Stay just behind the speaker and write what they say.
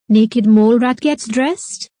Naked mole rat gets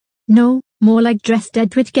dressed? No, more like dressed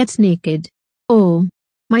Edward gets naked. Oh.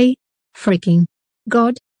 My. Freaking.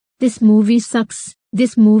 God. This movie sucks.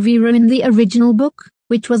 This movie ruined the original book,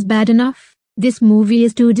 which was bad enough. This movie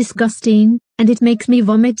is too disgusting, and it makes me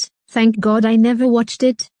vomit. Thank God I never watched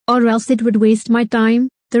it, or else it would waste my time.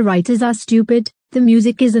 The writers are stupid, the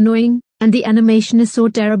music is annoying, and the animation is so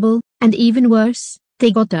terrible, and even worse,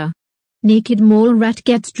 they got a naked mole rat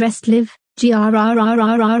gets dressed live.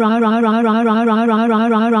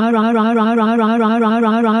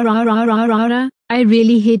 I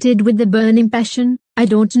really hated with the burning passion. I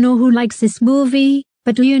don't know who likes this movie,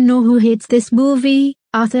 but do you know who hates this movie?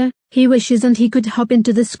 Arthur. He wishes and he could hop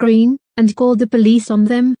into the screen and call the police on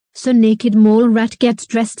them. So naked mole rat gets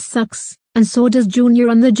dressed sucks, and so does Junior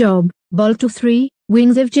on the job. Balto 3,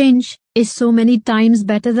 Wings of Change, is so many times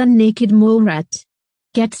better than naked mole rat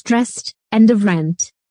gets dressed. End of rant.